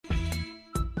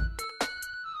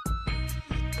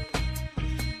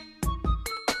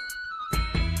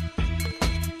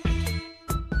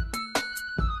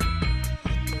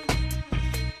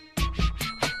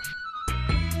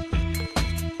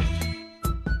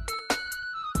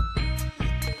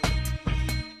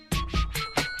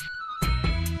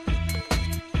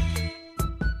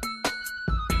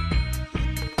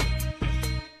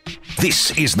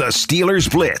This is the Steelers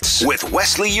Blitz with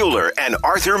Wesley Euler and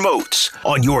Arthur Moats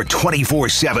on your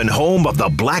 24/7 home of the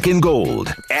black and gold,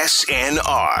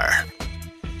 SNR.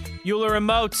 Euler and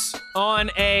Moats on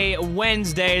a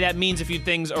Wednesday. That means a few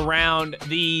things around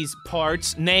these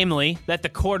parts, namely that the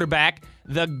quarterback,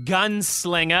 the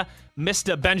gunslinger,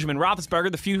 Mr. Benjamin Roethlisberger,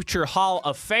 the future Hall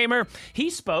of Famer, he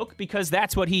spoke because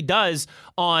that's what he does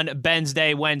on Ben's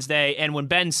Day Wednesday. And when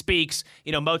Ben speaks,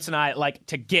 Moats and I like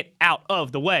to get out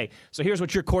of the way. So here's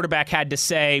what your quarterback had to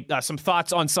say, some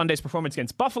thoughts on Sunday's performance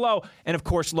against Buffalo, and of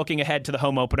course looking ahead to the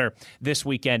home opener this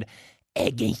weekend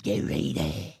against the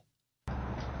Raiders.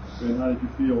 And how did you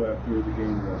feel after the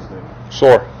game yesterday?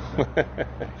 Sore.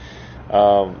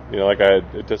 Like I had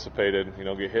anticipated,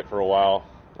 get hit for a while.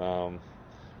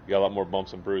 You got a lot more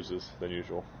bumps and bruises than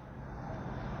usual.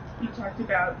 You talked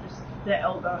about just the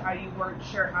elbow, how you weren't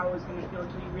sure how it was going to feel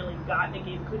until you really got in the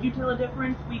game. Could you tell a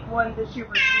difference week one this year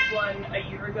versus week one a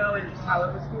year ago and just how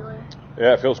it was feeling?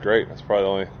 Yeah, it feels great. That's probably the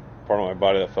only part of my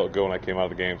body that felt good when I came out of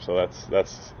the game. So that's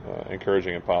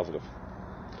encouraging and positive.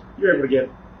 You're able to get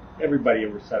everybody a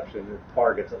reception, or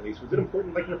targets at least. Was it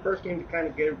important, like in the first game, to kind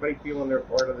of get everybody feeling they're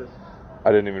part of this? I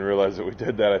didn't even realize that we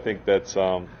did that. I think that's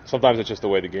sometimes it's just the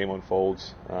way the game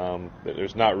unfolds.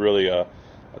 There's not really a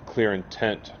clear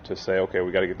intent to say, okay,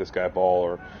 we got to get this guy a ball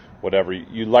or whatever.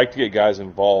 You like to get guys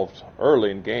involved early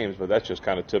in games, but that's just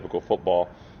kind of typical football.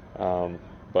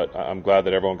 But I'm glad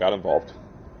that everyone got involved.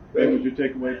 Ben, was your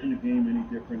takeaway from the game any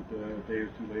different a day or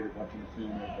two later watching the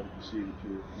film? What did you see that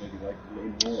you maybe liked a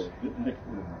little more or didn't like a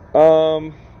little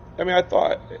more? I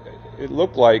thought it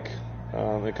looked like,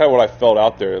 and kind of what I felt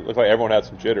out there, it looked like everyone had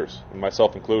some jitters, and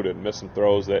myself included, missed some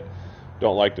throws that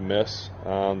don't like to miss,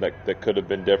 that could have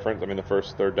been different. The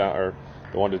first third down, or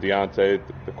the one to Deontay,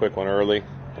 the quick one early,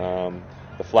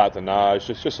 the flat to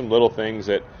Naj, just some little things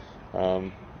that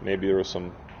maybe there was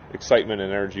some excitement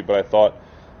and energy, but I thought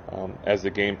as the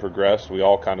game progressed, we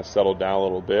all kind of settled down a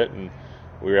little bit, and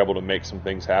we were able to make some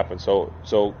things happen. So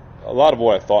a lot of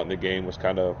what I thought in the game was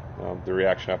kind of the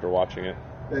reaction after watching it.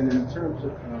 And in terms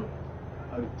of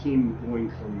a team going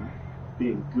from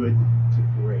being good to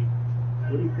great,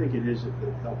 what do you think it is that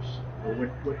helps, or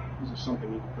what is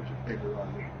something you can put your finger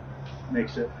on that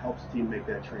helps the team make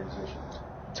that transition?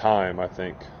 Time, I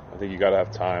think. I think you got to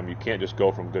have time. You can't just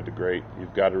go from good to great.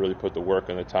 You've got to really put the work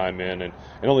and the time in, and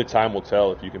only time will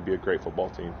tell if you can be a great football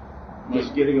team.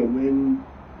 Just getting a win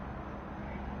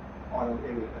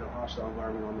in a hostile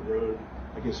environment on the road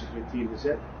against a good team, does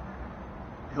that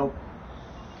help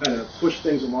kind of push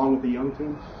things along with the young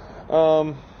team?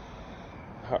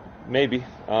 Maybe.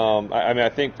 I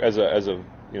think as a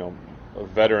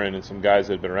veteran and some guys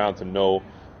that have been around to know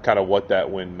kind of what that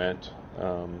win meant.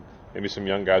 Maybe some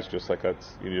young guys just like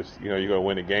that's you're going to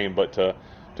win a game, but to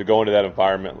go into that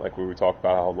environment like we talked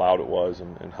about how loud it was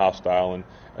and hostile, and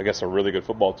I guess a really good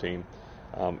football team.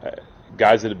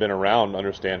 Guys that have been around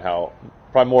understand how,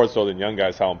 probably more so than young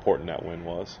guys, how important that win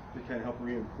was. To kind of help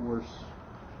reinforce,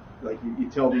 like you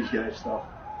tell these guys stuff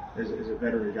as a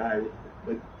veteran guy,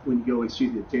 but when you go and see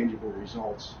the tangible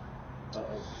results of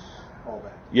all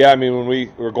that. Yeah, when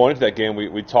we were going into that game,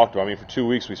 we talked about. For 2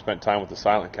 weeks we spent time with the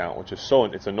silent count, which is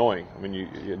it's annoying.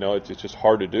 It's just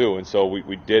hard to do, and so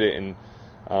we did it. And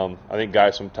I think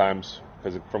guys sometimes,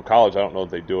 because from college, I don't know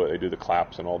if they do it. They do the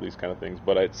claps and all these kind of things,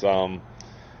 but it's to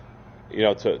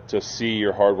see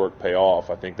your hard work pay off.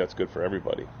 I think that's good for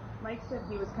everybody. Mike said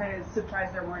he was kind of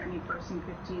surprised there weren't any first and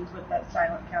 15s with that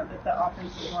silent count, that the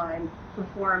offensive line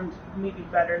performed maybe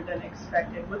better than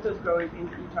expected. With those growing pains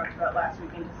that you talked about last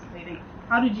week, anticipating,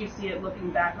 how did you see it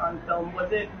looking back on film?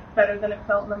 Was it better than it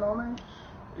felt in the moment?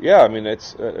 Yeah,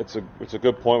 it's a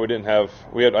good point.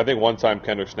 We had I think one time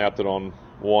Kendrick snapped it on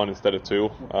one instead of two,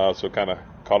 so it kind of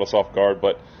caught us off guard.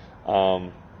 But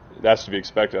that's to be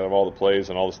expected out of all the plays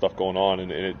and all the stuff going on,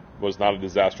 and it was not a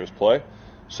disastrous play.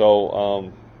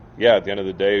 So. At the end of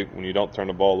the day, when you don't turn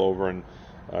the ball over and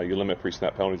you limit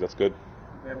pre-snap penalties, that's good.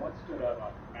 Man, what stood out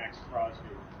about Max Crosby?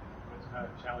 What's kind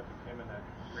of challenging him in that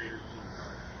Raiders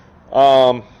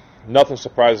team? Nothing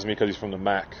surprises me because he's from the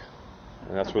MAC,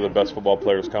 and that's where the best football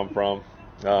players come from.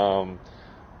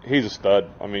 He's a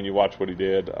stud. You watch what he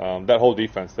did. That whole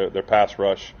defense, their pass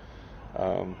rush,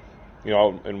 and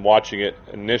watching it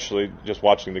initially, just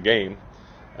watching the game,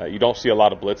 you don't see a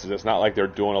lot of blitzes. It's not like they're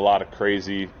doing a lot of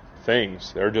crazy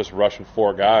things. They're just rushing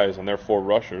four guys, and their four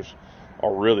rushers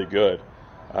are really good.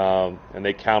 And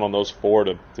they count on those four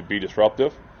to be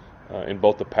disruptive in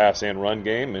both the pass and run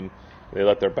game, and they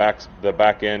let the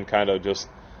back end kind of just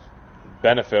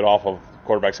benefit off of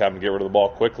quarterbacks having to get rid of the ball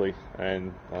quickly.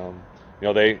 And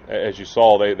they, as you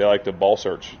saw, they like to ball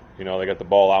search. They get the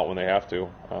ball out when they have to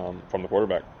from the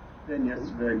quarterback. then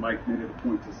yesterday, Mike made it a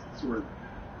point to sort of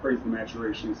praise the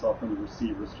maturation he saw from the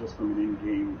receivers, just from an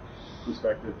in-game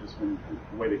perspective, just from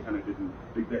the way they kind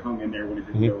of they hung in there when it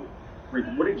didn't go.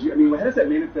 What did you? I mean, how does that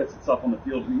manifest itself on the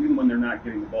field, even when they're not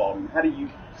getting the ball? I mean, how do you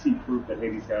see proof that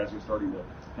these guys are starting to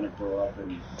kind of grow up?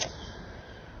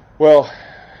 Well,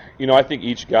 I think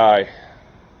each guy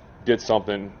did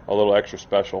something a little extra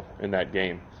special in that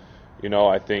game.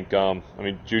 I think,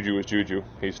 Juju is Juju.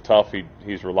 He's tough.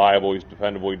 He's reliable. He's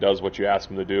dependable. He does what you ask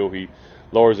him to do. He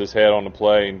lowers his head on the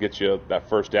play and gets you that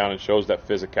first down and shows that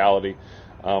physicality.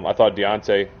 I thought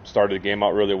Deontay started the game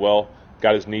out really well.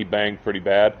 Got his knee banged pretty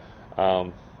bad.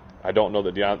 I don't know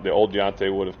that the old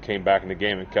Deontay would have came back in the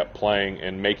game and kept playing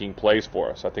and making plays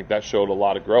for us. I think that showed a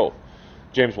lot of growth.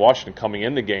 James Washington coming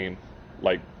in the game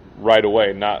like right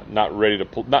away, not ready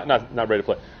to not ready to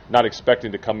play, not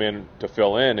expecting to come in to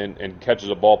fill in and catches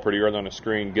a ball pretty early on the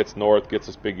screen, gets north, gets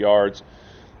us big yards.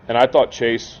 And I thought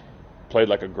Chase played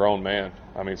like a grown man.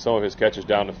 I mean, some of his catches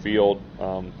down the field,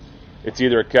 it's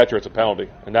either a catch or it's a penalty.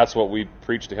 And that's what we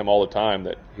preach to him all the time,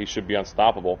 that he should be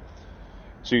unstoppable.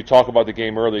 So you talk about the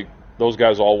game early, those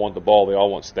guys all want the ball. They all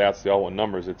want stats. They all want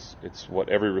numbers. It's what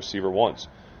every receiver wants.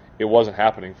 It wasn't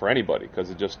happening for anybody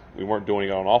because we weren't doing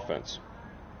it on offense.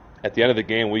 At the end of the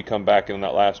game, we come back in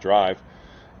that last drive,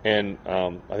 and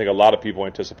I think a lot of people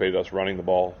anticipated us running the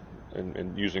ball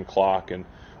and using clock, and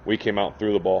we came out and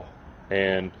threw the ball.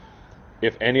 And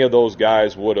if any of those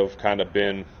guys would have kind of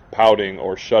been pouting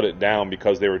or shut it down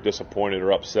because they were disappointed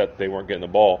or upset they weren't getting the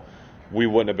ball, we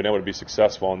wouldn't have been able to be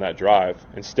successful on that drive.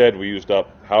 Instead, we used up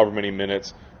however many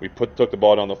minutes. We took the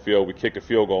ball down the field. We kicked a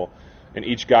field goal, and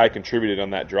each guy contributed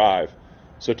on that drive.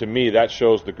 So to me, that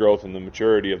shows the growth and the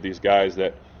maturity of these guys,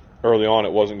 that early on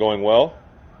it wasn't going well,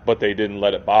 but they didn't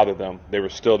let it bother them. They were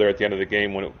still there at the end of the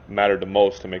game when it mattered the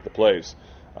most to make the plays.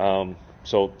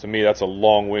 So to me, that's a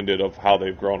long-winded of how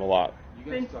they've grown a lot.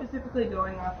 And specifically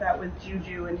going off that with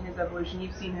Juju and his evolution,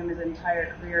 you've seen him his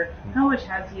entire career. How much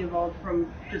has he evolved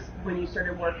from just when you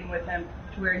started working with him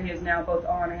to where he is now, both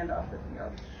on and off the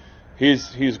field?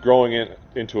 He's growing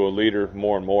into a leader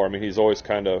more and more. I mean, he's always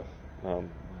kind of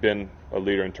been a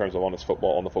leader in terms of on the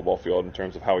football field, in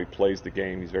terms of how he plays the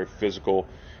game. He's very physical.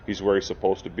 He's where he's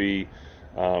supposed to be.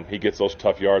 He gets those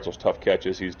tough yards, those tough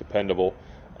catches. He's dependable.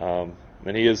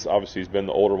 And he's been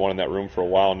the older one in that room for a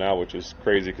while now, which is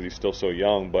crazy because he's still so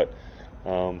young. But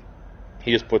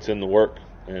he just puts in the work,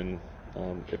 and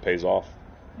it pays off.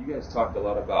 You guys talked a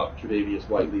lot about Tre'Davious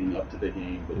White leading up to the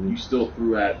game, but you still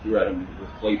threw at him with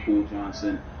Claypool,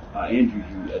 Johnson, and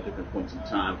Juju at different points in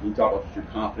time. Can you talk about your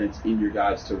confidence in your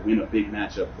guys to win a big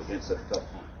matchup against such a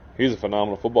tough one? He's a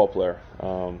phenomenal football player,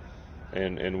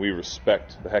 and we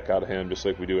respect the heck out of him, just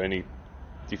like we do any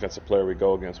defensive player we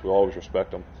go against. We always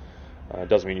respect them. It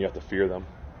doesn't mean you have to fear them.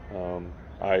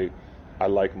 I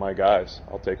like my guys.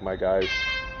 I'll take my guys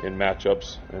in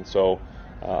matchups, and so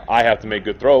I have to make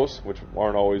good throws, which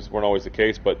weren't always the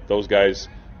case. But those guys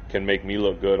can make me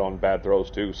look good on bad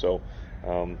throws too. So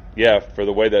for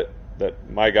the way that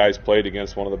my guys played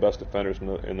against one of the best defenders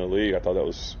in the league, I thought it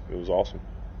was awesome.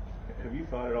 Have you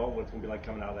thought at all what's going to be like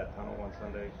coming out of that tunnel on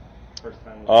Sunday? First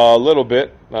time? A little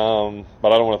bit, but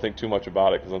I don't want to think too much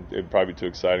about it because it'd probably be too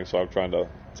exciting. So I'm trying to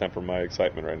temper my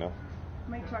excitement right now.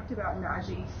 Mike talked about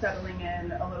Najee settling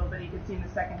in a little bit. You could see in the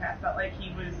second half, felt like he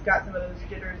got some of those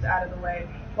jitters out of the way.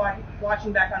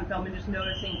 Watching back on film and just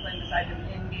noticing playing beside him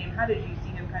in game, how did you see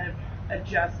him kind of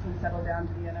adjust and settle down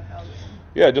to the NFL game?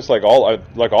 Yeah, just like all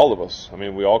of us. I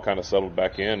mean, we all kind of settled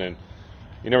back in, and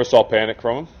you never saw panic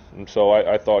from him. And so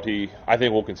I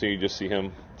think we'll continue to just see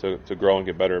him to grow and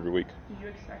get better every week. Did you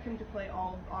expect him to play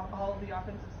all of the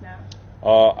offensive snaps?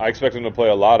 I expected him to play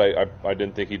a lot. I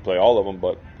didn't think he'd play all of them,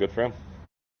 but good for him.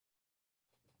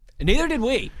 Neither did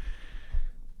we.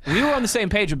 We were on the same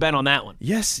page with Ben on that one.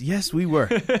 Yes, we were.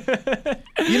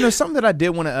 Something that I did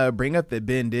want to bring up that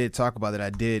Ben did talk about that I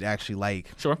did actually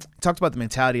like. Sure. Talked about the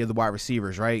mentality of the wide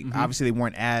receivers, right? Mm-hmm. Obviously, they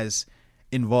weren't as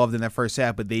involved in that first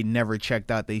half, but they never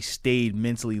checked out. They stayed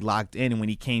mentally locked in, and when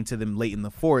he came to them late in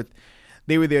the fourth,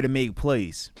 they were there to make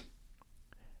plays.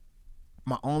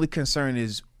 My only concern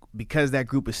is because that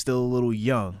group is still a little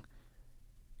young,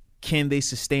 can they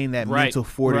sustain that mental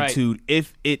fortitude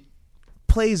if it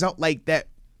plays out like that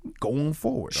going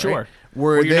forward? Sure. Right?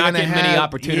 Where you're not getting many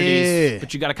opportunities,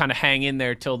 but you got to kind of hang in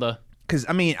there till the... Because,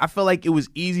 I feel like it was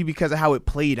easy because of how it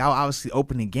played out, obviously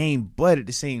opening game, but at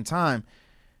the same time,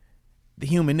 the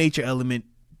human nature element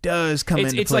does come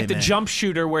into play. It's like the jump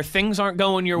shooter where things aren't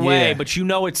going your way, but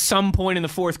at some point in the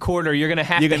fourth quarter, you're going to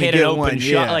have to hit an open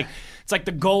shot. Like, It's like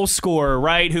the goal scorer,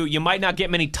 right? Who you might not get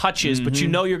many touches, but you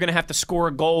know you're going to have to score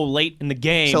a goal late in the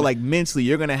game. So, like, mentally,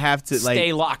 you're going to have to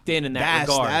stay locked in that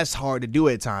regard. That's hard to do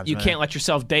at times. You can't let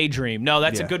yourself daydream. No,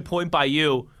 that's a good point by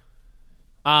you.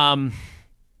 The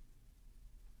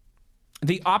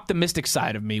optimistic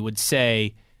side of me would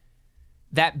say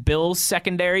that Bills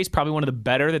secondary is probably one of the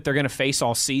better that they're going to face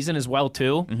all season as well,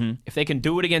 too. Mm-hmm. If they can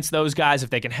do it against those guys, if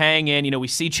they can hang in, we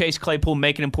see Chase Claypool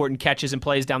making important catches and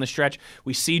plays down the stretch.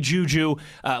 We see Juju,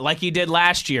 like he did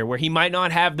last year, where he might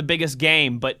not have the biggest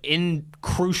game, but in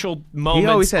crucial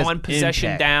moments on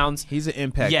possession downs. He's an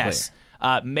impact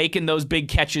player. Making those big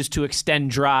catches to extend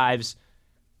drives.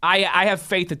 I have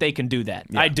faith that they can do that.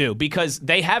 Yeah. I do, because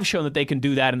they have shown that they can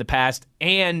do that in the past.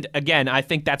 And, again, I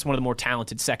think that's one of the more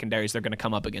talented secondaries they're going to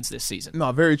come up against this season.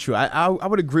 No, very true. I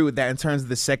would agree with that in terms of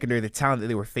the secondary, the talent that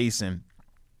they were facing.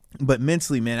 But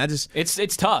mentally, man,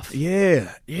 It's tough.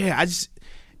 Yeah.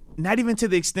 Not even to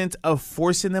the extent of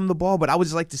forcing them the ball, but I would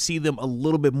just like to see them a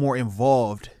little bit more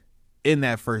involved in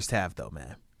that first half, though,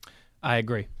 man. I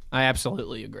agree. I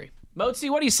absolutely agree.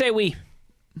 Mozi, what do you say we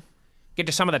get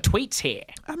to some of the tweets here?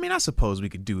 I mean, I suppose we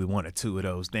could do one or two of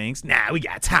those things. Nah, we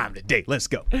got time today. Let's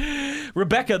go.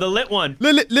 Rebecca, the lit one.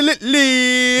 Lit.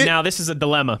 Now, this is a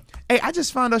dilemma. Hey, I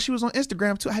just found out she was on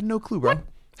Instagram, too. I had no clue, bro.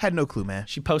 Had no clue, man.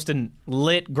 She posting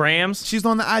lit grams? She's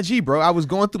on the IG, bro. I was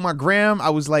going through my gram. I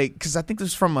was like, because I think this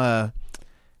was from might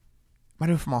have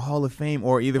been from a Hall of Fame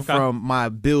or either from my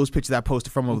Bills picture that I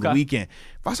posted from over the weekend.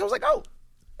 So I was like, oh,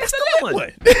 it's the lit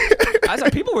one. I was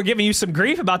like, people were giving you some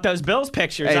grief about those Bills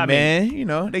pictures. Hey,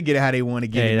 man, they get it how they want to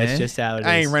get it, man. That's just how it is.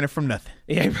 I ain't running from nothing.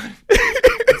 Yeah,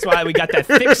 that's why we got that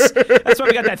thick. That's why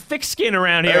we got that thick skin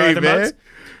around here. Hey, man.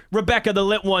 Rebecca, the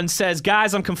lit one, says,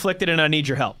 "Guys, I'm conflicted and I need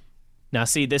your help." Now,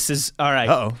 see, this is all right.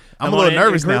 Uh-oh. I'm a little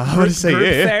nervous now. I would say, group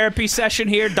therapy session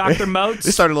here, Dr. Moats.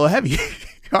 It started a little heavy.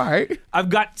 All right. I've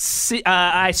got.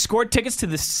 I scored tickets to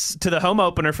the home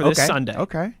opener for this Sunday.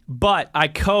 Okay. But I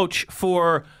coach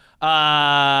for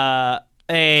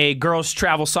a girls'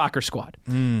 travel soccer squad,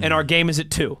 and our game is at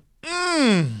 2.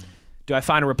 Do I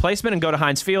find a replacement and go to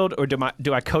Heinz Field, or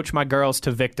do I coach my girls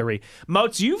to victory?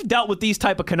 Moats, you've dealt with these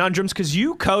type of conundrums because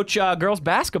you coach girls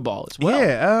basketball as well.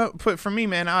 Yeah. But for me,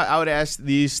 man, I would ask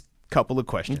these couple of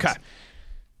questions. Okay.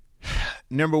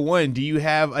 Number one, do you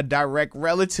have a direct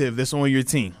relative that's on your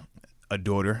team? A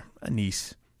daughter, a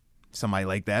niece, somebody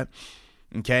like that.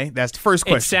 Okay, that's the first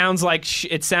question. It sounds like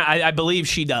I believe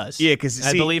she does. Yeah, because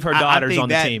I believe her daughter's on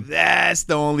the team. That's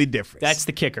the only difference. That's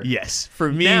the kicker. Yes,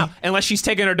 for me. Now, unless she's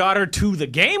taking her daughter to the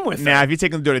game with her. Now, if you're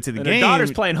taking the daughter to the game, her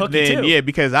daughter's playing hooky then, too. Yeah,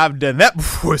 because I've done that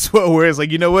before as well. Where it's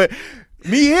like, you know what?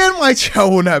 Me and my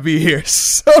child will not be here.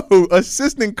 So,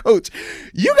 assistant coach,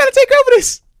 you got to take over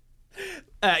this.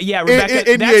 Yeah,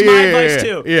 Rebecca, that's my advice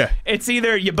too. Yeah, it's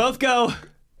either you both go,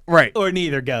 right, or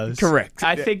neither goes. Correct.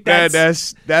 I think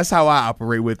that's how I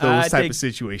operate with those type of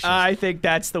situations. I think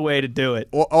that's the way to do it.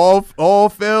 All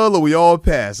fail or we all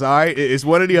pass. All right, it's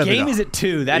one or the other. Game is at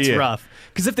 2. That's rough.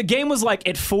 Because if the game was like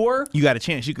at 4, you got a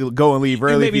chance. You could go and leave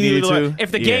early if you needed to.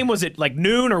 If the game was at like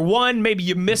noon or 1, maybe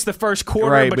you missed the first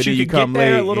quarter, but you could get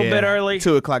there a little bit early.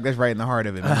 2 o'clock. That's right in the heart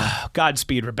of it.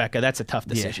 Godspeed, Rebecca. That's a tough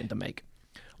decision to make.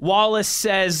 Wallace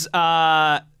says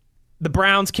the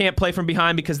Browns can't play from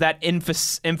behind because that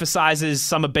emphasizes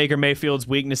some of Baker Mayfield's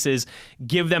weaknesses.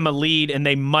 Give them a lead, and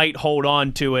they might hold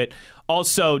on to it.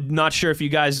 Also, not sure if you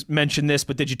guys mentioned this,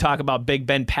 but did you talk about Big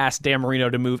Ben past Dan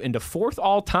Marino to move into 4th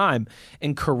all-time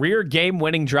in career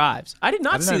game-winning drives? I did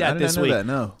not see that this week.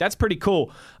 No. That's pretty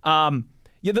cool.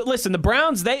 Listen, the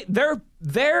Browns,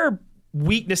 their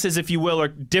weaknesses, if you will, are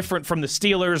different from the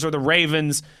Steelers or the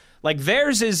Ravens. Like,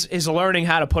 theirs is learning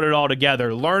how to put it all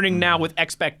together, learning now with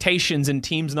expectations and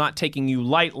teams not taking you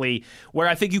lightly, where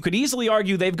I think you could easily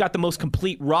argue they've got the most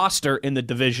complete roster in the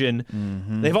division.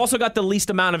 Mm-hmm. They've also got the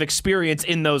least amount of experience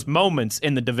in those moments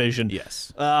in the division.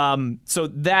 Yes. So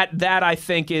that I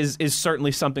think is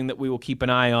certainly something that we will keep an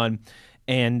eye on.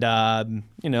 And,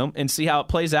 and see how it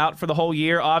plays out for the whole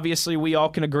year. Obviously, we all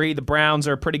can agree the Browns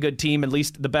are a pretty good team, at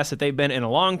least the best that they've been in a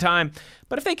long time.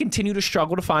 But if they continue to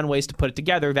struggle to find ways to put it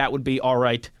together, that would be all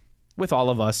right with all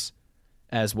of us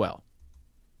as well.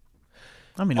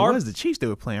 I mean, it was the Chiefs they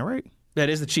were playing, right? That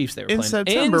is the Chiefs they were playing. In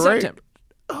September, right?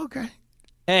 Okay.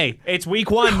 Hey, it's week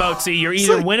 1, Mozi. You're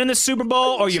either winning the Super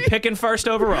Bowl or you're picking first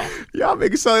overall. Y'all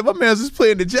make it sound like my man's just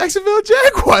playing the Jacksonville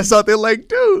Jaguars out there like,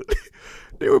 dude.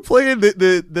 They were playing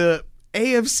the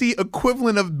AFC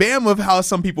equivalent of Bama, of how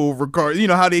some people regard,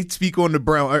 how they speak on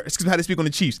the how they speak on the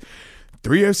Chiefs.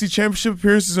 3 AFC championship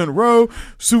appearances in a row,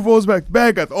 Super Bowls back to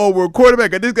back, got the all-world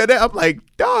quarterback, got this, got that. I'm like,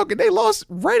 dog, and they lost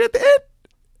right at the end?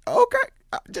 Okay.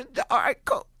 All right,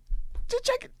 cool. Just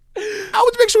check it. I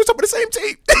would make sure we're talking about the same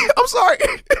team. I'm sorry.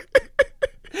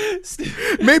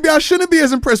 Maybe I shouldn't be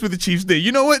as impressed with the Chiefs then.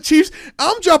 You know what, Chiefs?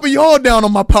 I'm dropping y'all down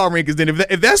on my power rankings then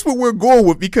if that's what we're going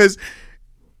with, because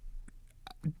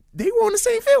they were on the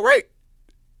same field, right?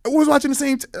 I was watching the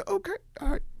same okay, all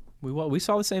right. We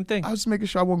saw the same thing. I was just making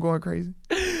sure I wasn't going crazy.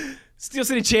 Steel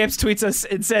City Champs tweets us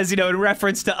and says, in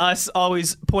reference to us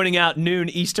always pointing out noon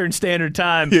Eastern Standard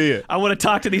Time, I want to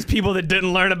talk to these people that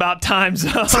didn't learn about time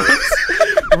zones.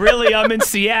 Really, I'm in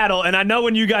Seattle, and I know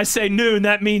when you guys say noon,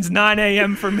 that means 9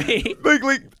 a.m. for me.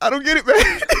 Like, I don't get it,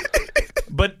 man.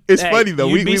 But it's funny, though.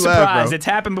 You'd be surprised. Laugh, bro. It's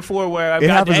happened before where I've it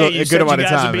got, hey, you a said good amount you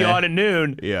of guys time, would be man. on at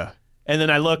noon. Yeah. And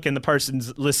then I look, and the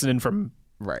person's listening from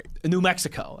New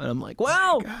Mexico. And I'm like,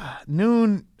 well.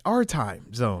 Noon, our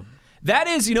time zone. That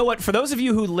is, you know what, for those of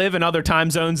you who live in other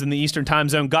time zones in the Eastern time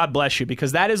zone, God bless you,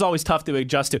 because that is always tough to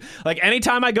adjust to. Like,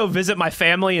 anytime I go visit my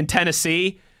family in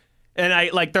Tennessee, and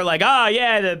they're like,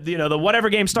 the whatever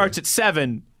game starts at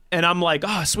 7, and I'm like,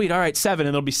 oh, sweet, all right, 7,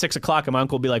 and it'll be 6 o'clock, and my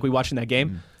uncle will be like, we watching that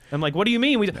game? I'm like, what do you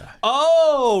mean?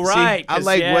 Oh, right. See, I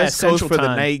like West Coast for time.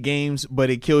 the night games, but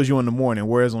it kills you in the morning.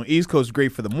 Whereas on East Coast,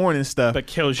 great for the morning stuff, but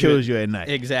kills you at night.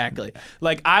 Exactly.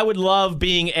 Like, I would love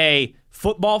being a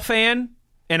football fan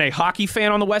and a hockey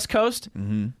fan on the West Coast,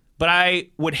 but I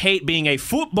would hate being a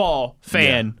football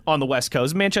fan on the West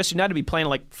Coast. Manchester United be playing at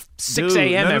like 6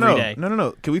 a.m. every day.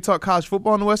 No. Can we talk college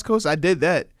football on the West Coast? I did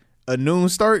that. A noon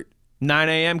start. 9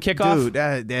 a.m. kickoff?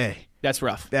 Dude, that's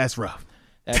rough. That's rough.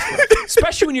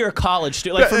 Especially when you're a college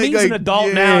student. Like, for me as an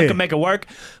adult now, I can make it work.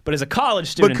 But as a college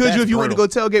student, but could you if you wanted to go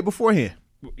tailgate beforehand?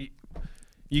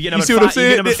 You get up at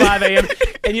 5 a.m.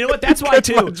 And you know what? That's why,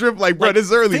 too. Drip like, bro, this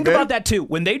is early, Think man. about that, too.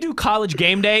 When they do college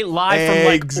game day live from,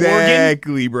 Oregon.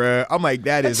 Exactly, bro. I'm like,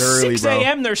 that is early, 6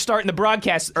 a.m. they're starting the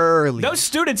broadcast. Early. Those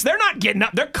students, they're not getting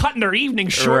up. They're cutting their evening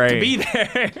short to be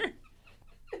there.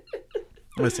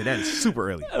 Listen, that is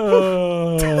super early.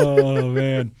 Oh,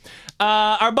 man.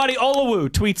 Our buddy Olawu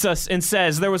tweets us and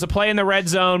says, there was a play in the red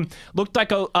zone, looked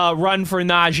like a run for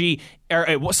Najee.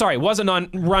 It wasn't on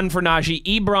run for Najee.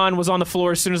 Ebron was on the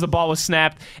floor as soon as the ball was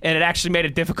snapped, and it actually made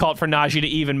it difficult for Najee to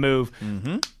even move.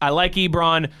 I like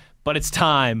Ebron, but it's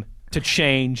time to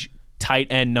change tight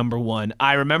end number 1.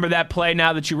 I remember that play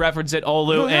now that you reference it,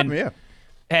 Olu.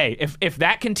 Hey, if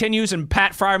that continues and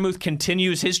Pat Freiermuth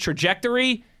continues his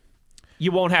trajectory,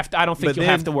 you won't have to. I don't think you'll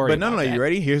have to worry about that. But no, you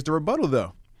ready? Here's the rebuttal,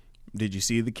 though. Did you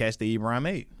see the catch that Ebron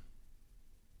made?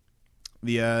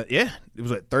 It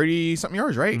was 30-something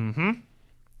yards, right?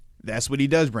 That's what he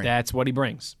does bring. That's what he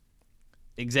brings.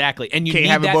 Exactly. And you can't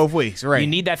have it both ways, right? You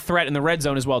need that threat in the red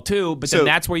zone as well, too. But then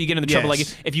that's where you get into trouble. Like,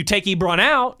 if you take Ebron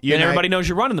out, then everybody knows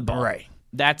you're running the ball. Right.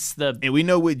 And we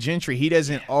know with Gentry, he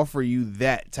doesn't offer you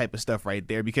that type of stuff right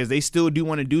there because they still do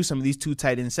want to do some of these 2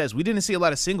 tight end sets. We didn't see a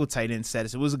lot of single tight end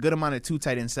sets. It was a good amount of 2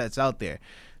 tight end sets out there.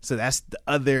 So that's the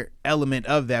other element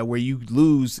of that where you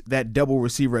lose that double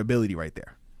receiver ability right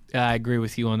there. I agree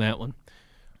with you on that one.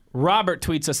 Robert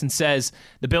tweets us and says,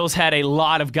 the Bills had a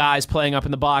lot of guys playing up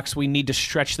in the box. We need to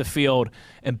stretch the field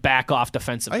and back off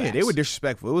defensive backs. They were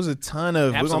disrespectful. It was a ton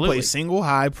of, Absolutely. we're going to play single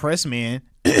high press man.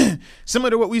 Similar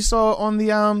to what we saw on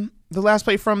the last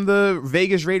play from the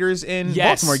Vegas Raiders and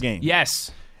Baltimore game.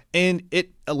 Yes. And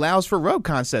it allows for rub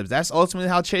concepts. That's ultimately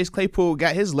how Chase Claypool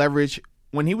got his leverage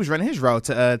when he was running his route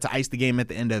to ice the game at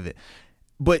the end of it.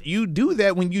 But you do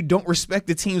that when you don't respect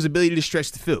the team's ability to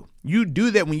stretch the field. You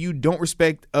do that when you don't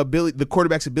respect the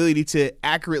quarterback's ability to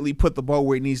accurately put the ball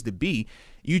where it needs to be.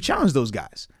 You challenge those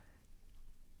guys.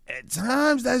 At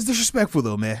times, that's disrespectful,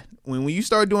 though, man. When you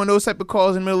start doing those type of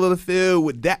calls in the middle of the field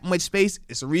with that much space,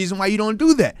 it's a reason why you don't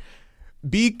do that.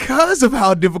 Because of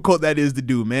how difficult that is to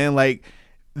do, man. Like,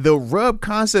 the rub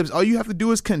concepts, all you have to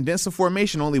do is condense the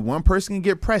formation. Only one person can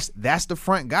get pressed. That's the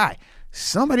front guy.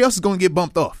 Somebody else is going to get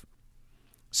bumped off.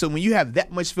 So when you have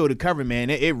that much field to cover, man,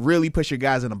 it really puts your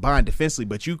guys in a bind defensively.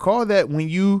 But you call that when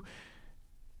you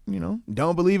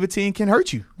don't believe a team can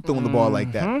hurt you throwing the ball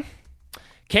like that.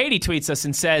 Katie tweets us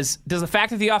and says, does the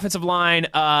fact that the offensive line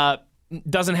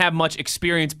doesn't have much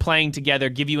experience playing together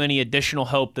give you any additional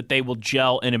hope that they will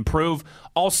gel and improve?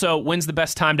 Also, when's the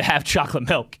best time to have chocolate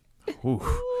milk?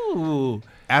 Ooh.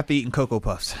 After eating Cocoa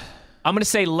Puffs. I'm going to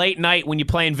say late night when you're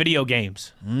playing video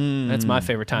games. That's my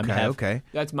favorite time to have. Okay.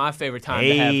 That's my favorite time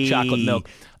to have chocolate milk.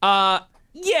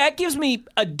 It gives me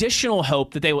additional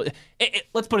hope that they will.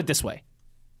 Let's put it this way.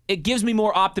 It gives me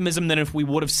more optimism than if we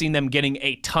would have seen them getting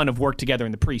a ton of work together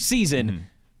in the preseason.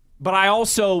 But I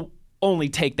also only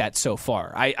take that so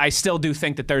far. I still do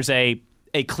think that there's a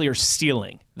clear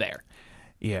ceiling there.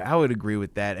 Yeah, I would agree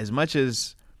with that. As much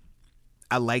as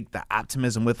I like the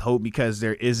optimism with hope because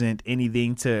there isn't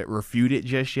anything to refute it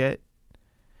just yet.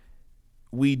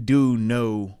 we do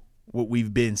know what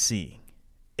we've been seeing.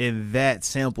 And that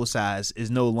sample size is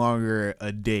no longer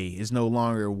a day. It's no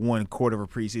longer 1 quarter of a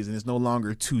preseason. It's no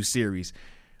longer 2 series.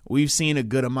 We've seen a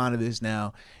good amount of this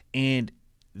now. And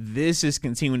this is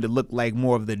continuing to look like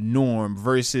more of the norm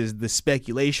versus the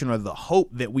speculation or the hope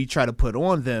that we try to put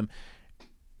on them.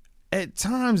 At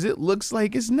times, it looks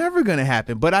like it's never going to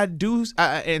happen. But I do,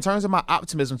 in terms of my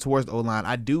optimism towards the O-line,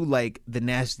 I do like the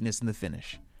nastiness in the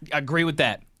finish. I agree with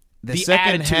that. The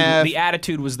second half, the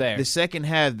attitude was there. The second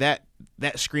half, that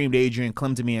screamed Adrian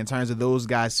Clem to me in terms of those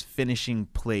guys finishing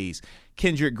plays.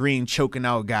 Kendrick Green choking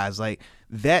out guys. Like,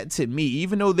 that to me,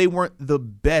 even though they weren't the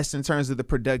best in terms of the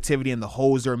productivity and the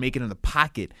holes they were making in the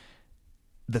pocket,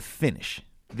 the finish.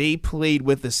 They played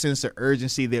with a sense of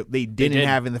urgency that they didn't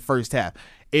have in the first half.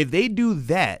 If they do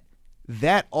that,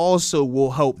 that also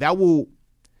will help.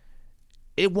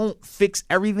 It won't fix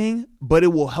everything, but it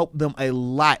will help them a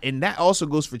lot. And that also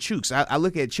goes for Chooks. I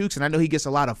look at Chooks, and I know he gets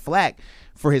a lot of flack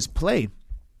for his play.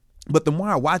 But the more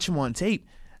I watch him on tape,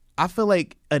 I feel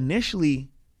like initially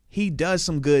he does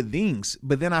some good things.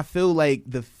 But then I feel like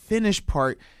the finish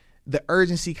part, the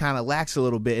urgency kind of lacks a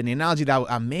little bit. And the analogy that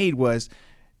I made was,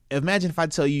 imagine if I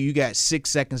tell you got 6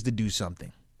 seconds to do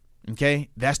something. Okay,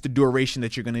 that's the duration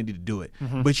that you're going to need to do it.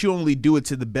 Mm-hmm. But you only do it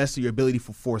to the best of your ability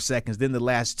for 4 seconds. Then the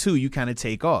last 2, you kind of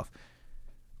take off.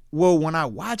 Well, when I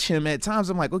watch him, at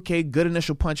times I'm like, okay, good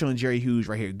initial punch on Jerry Hughes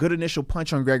right here. Good initial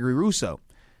punch on Gregory Rousseau.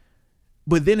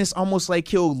 But then it's almost like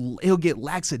he'll get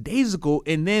lackadaisical,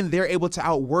 and then they're able to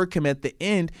outwork him at the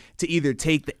end to either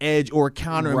take the edge or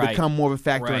counter and become more of a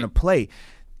factor in a play.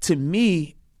 To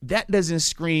me, that doesn't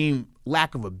scream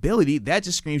lack of ability. That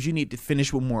just screams you need to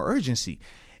finish with more urgency.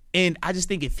 And I just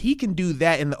think if he can do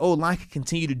that and the O-line can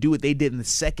continue to do what they did in the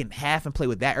second half and play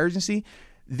with that urgency,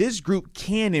 this group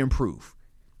can improve.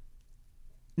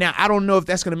 Now, I don't know if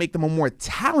that's going to make them a more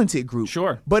talented group.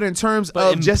 Sure. But in terms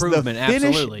of just the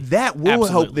finish, that will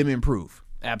help them improve.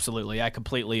 Absolutely. I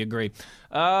completely agree.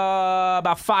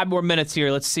 About 5 more minutes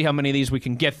here. Let's see how many of these we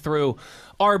can get through.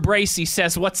 R. Bracey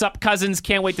says, what's up, cousins?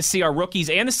 Can't wait to see our rookies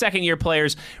and the second-year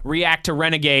players react to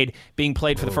Renegade being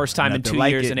played for the first time in 2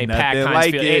 years in a packed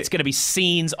Heinz Field. It's going to be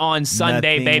scenes on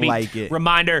Sunday, baby.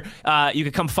 Reminder, you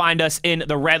can come find us in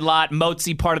the Red Lot,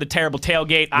 Motzi, part of the Terrible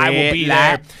Tailgate. I will be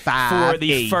there for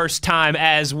the first time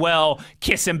as well,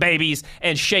 kissing babies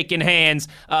and shaking hands.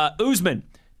 Usman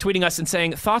tweeting us and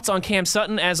saying, thoughts on Cam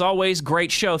Sutton? As always,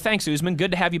 great show. Thanks, Usman. Good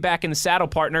to have you back in the saddle,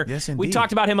 partner. Yes, indeed. We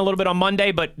talked about him a little bit on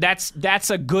Monday, but that's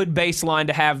a good baseline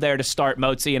to have there to start,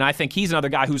 Motzi, and I think he's another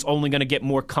guy who's only going to get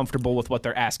more comfortable with what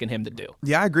they're asking him to do.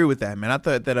 Yeah, I agree with that, man. I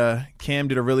thought that Cam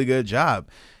did a really good job.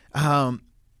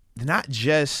 Not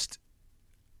just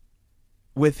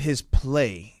with his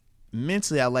play.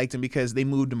 Mentally, I liked him because they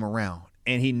moved him around,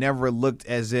 and he never looked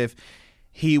as if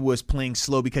he was playing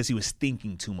slow because he was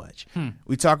thinking too much.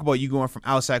 We talk about you going from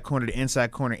outside corner to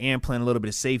inside corner and playing a little bit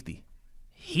of safety.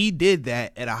 He did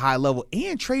that at a high level,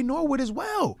 and Trey Norwood as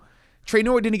well. Trey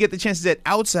Norwood didn't get the chances at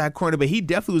outside corner, but he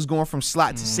definitely was going from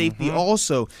slot to safety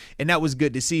also, and that was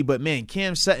good to see. But, man,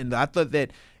 Cam Sutton, though, I thought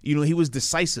that, he was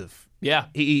decisive. Yeah.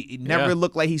 He never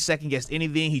looked like he second-guessed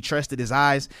anything. He trusted his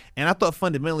eyes, and I thought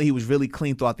fundamentally he was really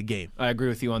clean throughout the game. I agree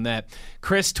with you on that.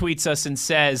 Chris tweets us and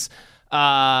says,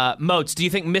 Moats, do you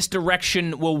think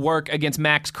misdirection will work against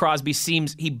Max Crosby?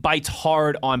 Seems he bites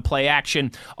hard on play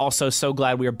action. Also, so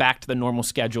glad we are back to the normal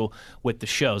schedule with the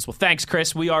shows. Well, thanks,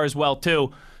 Chris. We are as well,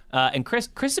 too. And Chris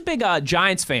is a big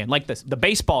Giants fan, like the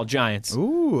baseball Giants.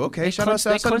 Ooh, okay. They clinched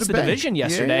the division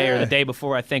yesterday or the day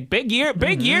before, I think. Big year,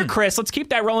 Chris. Let's keep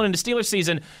that rolling into Steelers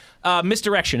season.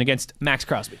 Misdirection against Max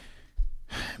Crosby.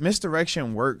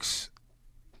 Misdirection works,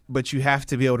 but you have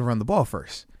to be able to run the ball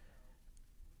first.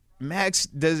 Max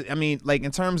does,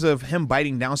 in terms of him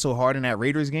biting down so hard in that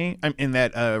Ravens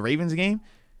game,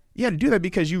 you had to do that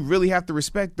because you really have to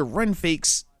respect the run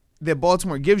fakes that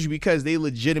Baltimore gives you because they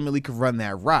legitimately could run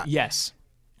that rock. Yes.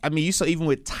 You saw even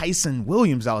with Tyson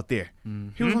Williams out there. Mm-hmm.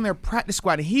 He was on their practice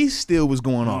squad, and he still was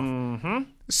going off. Mm-hmm.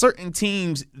 Certain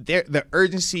teams, the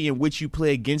urgency in which you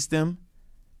play against them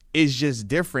is just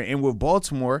different. And with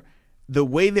Baltimore, the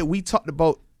way that we talked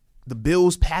about the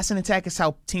Bills' passing attack is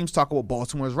how teams talk about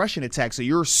Baltimore's rushing attack. So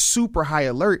you're super high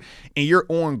alert, and you're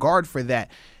on guard for that.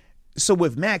 So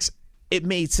with Max, it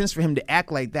made sense for him to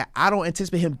act like that. I don't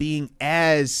anticipate him being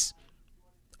as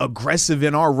aggressive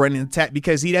in our running attack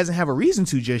because he doesn't have a reason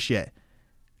to just yet.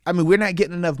 We're not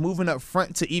getting enough moving up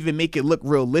front to even make it look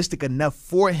realistic enough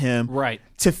for him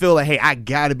to feel like, hey, I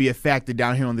got to be a factor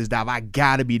down here on this dive. I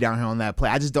got to be down here on that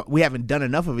play. We haven't done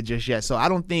enough of it just yet. So I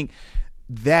don't think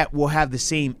that will have the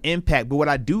same impact. But what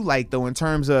I do like, though, in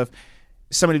terms of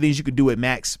some of the things you could do with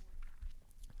Max,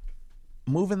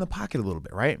 move in the pocket a little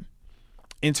bit, right?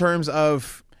 In terms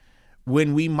of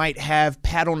when we might have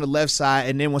Pat on the left side,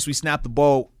 and then once we snap the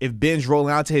ball, if Ben's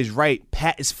rolling out to his right,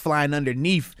 Pat is flying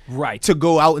underneath to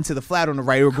go out into the flat on the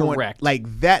right. Or going, like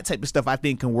that type of stuff I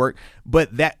think can work.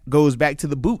 But that goes back to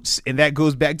the boots, and that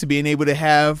goes back to being able to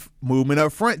have movement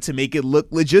up front to make it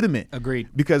look legitimate. Agreed.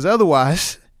 Because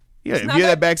otherwise, if you're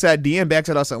that backside DM,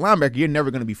 backside outside linebacker, you're never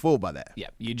going to be fooled by that. Yeah,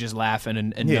 you're just laughing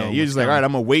and you're just like, all right,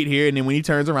 I'm going to wait here, and then when he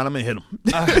turns around, I'm going to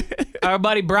hit him. Our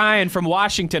buddy Brian from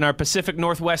Washington, our Pacific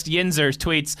Northwest Yinzers,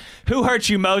 tweets, "Who hurt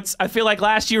you, Moats? I feel like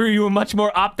last year you were much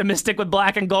more optimistic with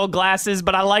black and gold glasses,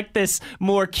 but I like this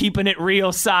more keeping it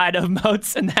real side of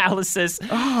Moats' analysis."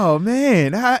 Oh,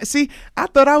 man. I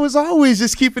thought I was always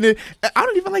just keeping it. I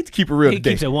don't even like to keep it real today.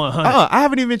 He keeps it 100. I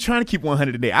haven't even been trying to keep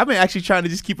 100 today. I've been actually trying to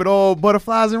just keep it all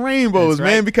butterflies and rainbows,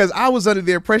 man, because I was under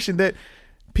the impression that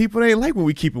people ain't like when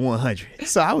we keep it 100.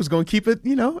 So I was going to keep it,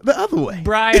 the other way.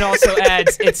 Brian also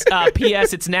adds, it's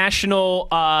P.S. It's National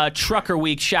Trucker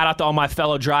Week. Shout out to all my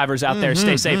fellow drivers out there.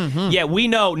 Stay safe. Yeah, we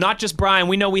know, not just Brian,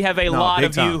 we know we have a lot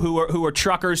of you who are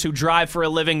truckers who drive for a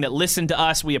living that listen to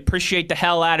us. We appreciate the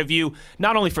hell out of you,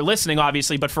 not only for listening,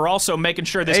 obviously, but for also making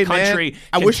sure this country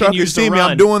I wish y'all could see me.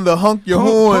 I'm doing the honk your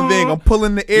horn thing. I'm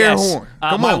pulling the air horn.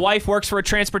 My wife works for a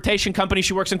transportation company.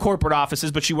 She works in corporate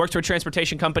offices, but she works for a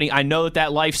transportation company. I know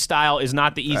that lifestyle is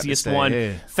not the easiest one.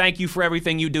 Yeah. Thank you for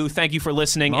everything you do. Thank you for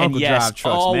listening. And yes,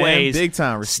 trucks, always big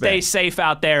time respect. Stay safe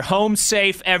out there. Home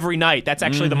safe every night. That's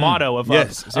actually the motto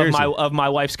of my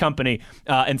wife's company.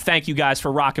 And thank you guys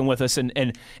for rocking with us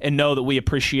and know that we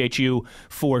appreciate you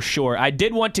for sure. I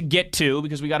did want to get to,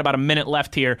 because we got about a minute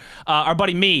left here, our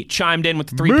buddy Me chimed in with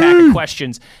the 3-pack of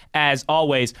questions as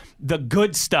always. The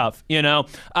good stuff,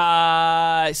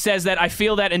 says that I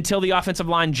feel that until the offensive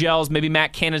line gels, maybe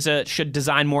Matt Canada should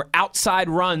design more outside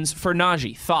runs for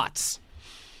Najee. Thoughts?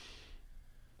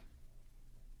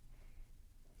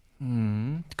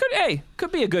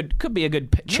 Could be a good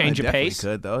change of pace.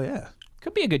 Could though, yeah.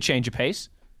 Could be a good change of pace.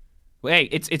 Hey,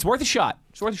 it's worth a shot.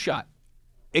 It's worth a shot.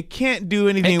 It can't do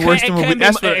anything worse than what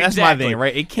that's my thing,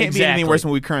 right? It can't be anything worse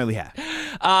than what we currently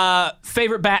have.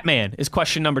 Favorite Batman is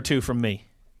question number 2 from me.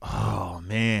 Oh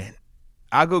man,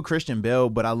 I'll go Christian Bale,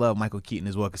 but I love Michael Keaton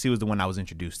as well because he was the one I was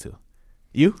introduced to.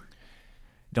 You?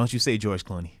 Don't you say George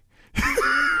Clooney.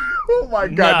 Oh my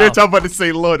God, they're talking about to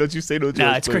say Lord. Don't you say no George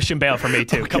Clooney. No, it's Christian Bale for me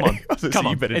too. Come on.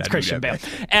 It's Christian Bale.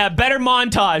 Better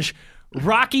montage.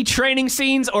 Rocky training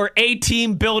scenes or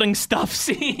A-Team building stuff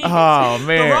scenes? Oh,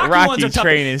 man. The Rocky ones are tough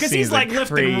training scenes. Because he's like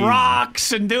lifting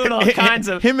rocks and doing all kinds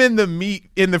of... Him in the meat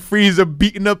in the freezer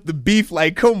beating up the beef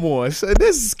like, come on. So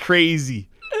this is crazy.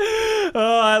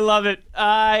 Oh, I love it.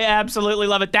 I absolutely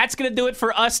love it. That's going to do it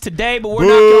for us today, but we're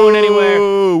not going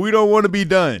anywhere. We don't want to be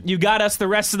done. You got us the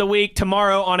rest of the week.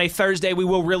 Tomorrow on a Thursday, we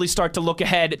will really start to look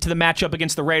ahead to the matchup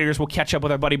against the Raiders. We'll catch up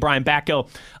with our buddy Brian Backo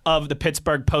of the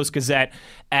Pittsburgh Post-Gazette,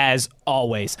 as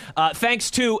always.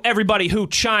 Thanks to everybody who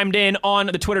chimed in on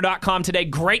the Twitter.com today.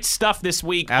 Great stuff this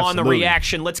week on the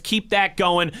reaction. Let's keep that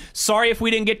going. Sorry if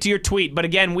we didn't get to your tweet, but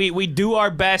again, we do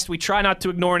our best. We try not to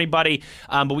ignore anybody,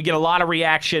 but we get a lot of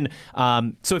reaction.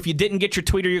 So if you didn't get your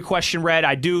tweet or your question read,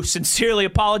 I do sincerely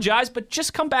apologize, but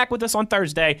just come back with us on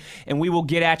Thursday, and we will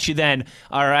get at you then,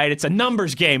 all right? It's a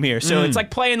numbers game here, so it's like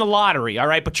playing the lottery, all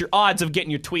right? But your odds of getting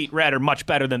your tweet read are much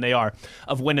better than they are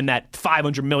of winning that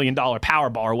 $500 million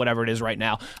Powerball or whatever it is right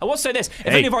now. I will say this. If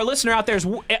any of our listeners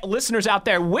out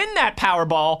there win that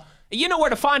Powerball, you know where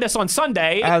to find us on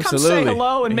Sunday. Absolutely. Come say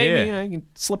hello, and maybe you can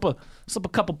slip a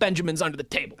couple Benjamins under the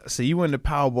table. So you win the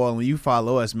Powerball, and when you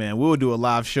follow us, man, we'll do a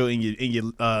live show in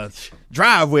your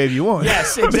driveway if you want.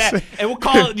 Yes, exactly. And we'll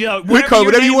call it,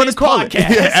 whatever you want to call it.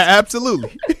 Yeah,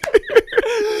 absolutely.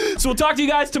 So we'll talk to you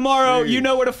guys tomorrow. You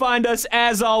know where to find us.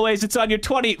 As always, it's on your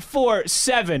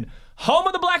 24/7 home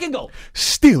of the Black and Gold.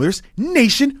 Steelers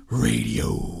Nation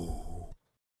Radio.